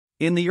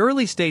In the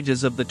early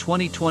stages of the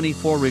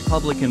 2024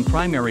 Republican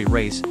primary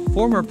race,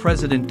 former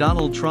President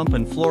Donald Trump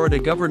and Florida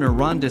Governor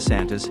Ron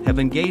DeSantis have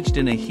engaged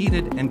in a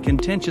heated and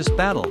contentious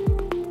battle.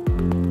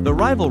 The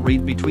rivalry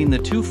between the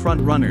two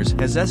front-runners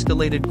has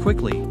escalated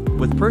quickly,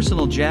 with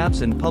personal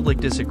jabs and public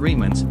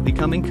disagreements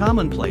becoming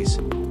commonplace.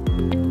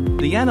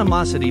 The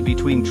animosity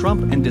between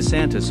Trump and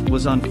DeSantis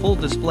was on full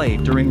display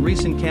during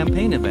recent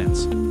campaign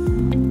events.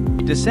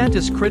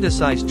 DeSantis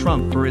criticized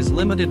Trump for his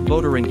limited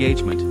voter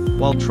engagement,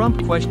 while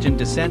Trump questioned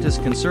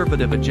DeSantis'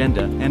 conservative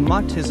agenda and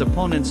mocked his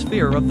opponent's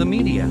fear of the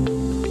media.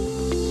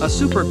 A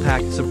super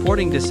PAC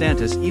supporting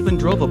DeSantis even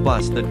drove a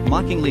bus that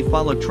mockingly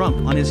followed Trump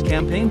on his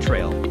campaign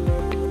trail.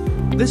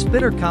 This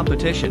bitter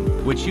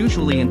competition, which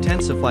usually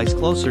intensifies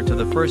closer to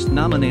the first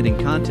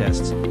nominating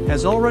contests,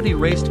 has already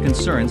raised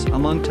concerns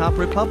among top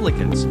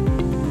Republicans.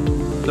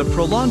 The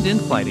prolonged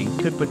infighting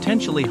could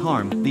potentially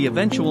harm the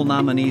eventual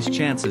nominee's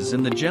chances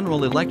in the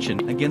general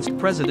election against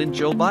President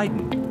Joe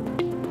Biden.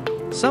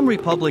 Some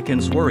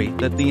Republicans worry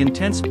that the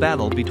intense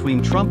battle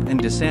between Trump and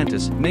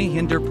DeSantis may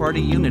hinder party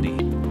unity.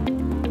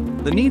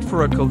 The need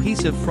for a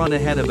cohesive front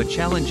ahead of a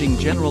challenging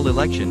general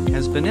election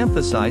has been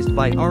emphasized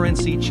by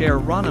RNC Chair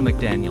Ronna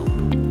McDaniel.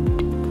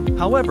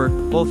 However,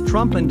 both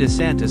Trump and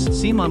DeSantis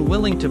seem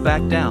unwilling to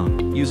back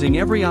down, using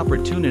every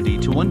opportunity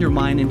to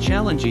undermine and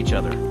challenge each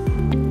other.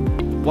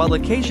 While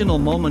occasional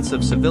moments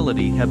of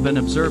civility have been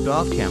observed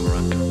off-camera,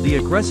 the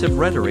aggressive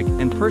rhetoric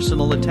and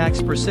personal attacks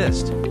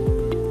persist.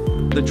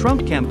 The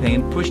Trump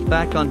campaign pushed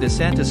back on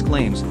DeSantis'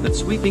 claims that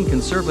sweeping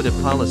conservative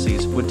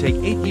policies would take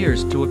 8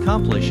 years to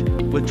accomplish,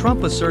 with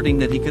Trump asserting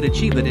that he could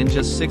achieve it in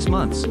just 6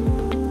 months.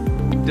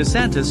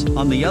 DeSantis,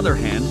 on the other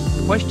hand,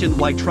 questioned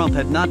why Trump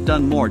had not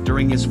done more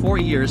during his 4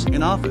 years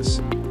in office.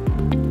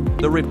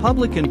 The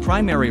Republican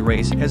primary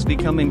race has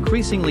become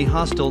increasingly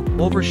hostile,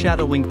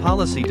 overshadowing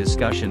policy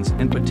discussions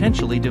and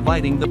potentially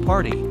dividing the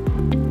party.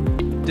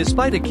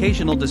 Despite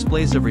occasional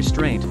displays of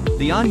restraint,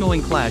 the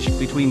ongoing clash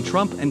between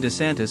Trump and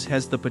DeSantis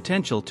has the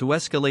potential to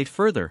escalate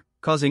further,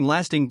 causing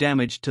lasting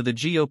damage to the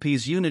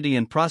GOP's unity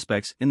and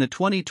prospects in the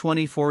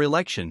 2024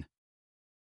 election.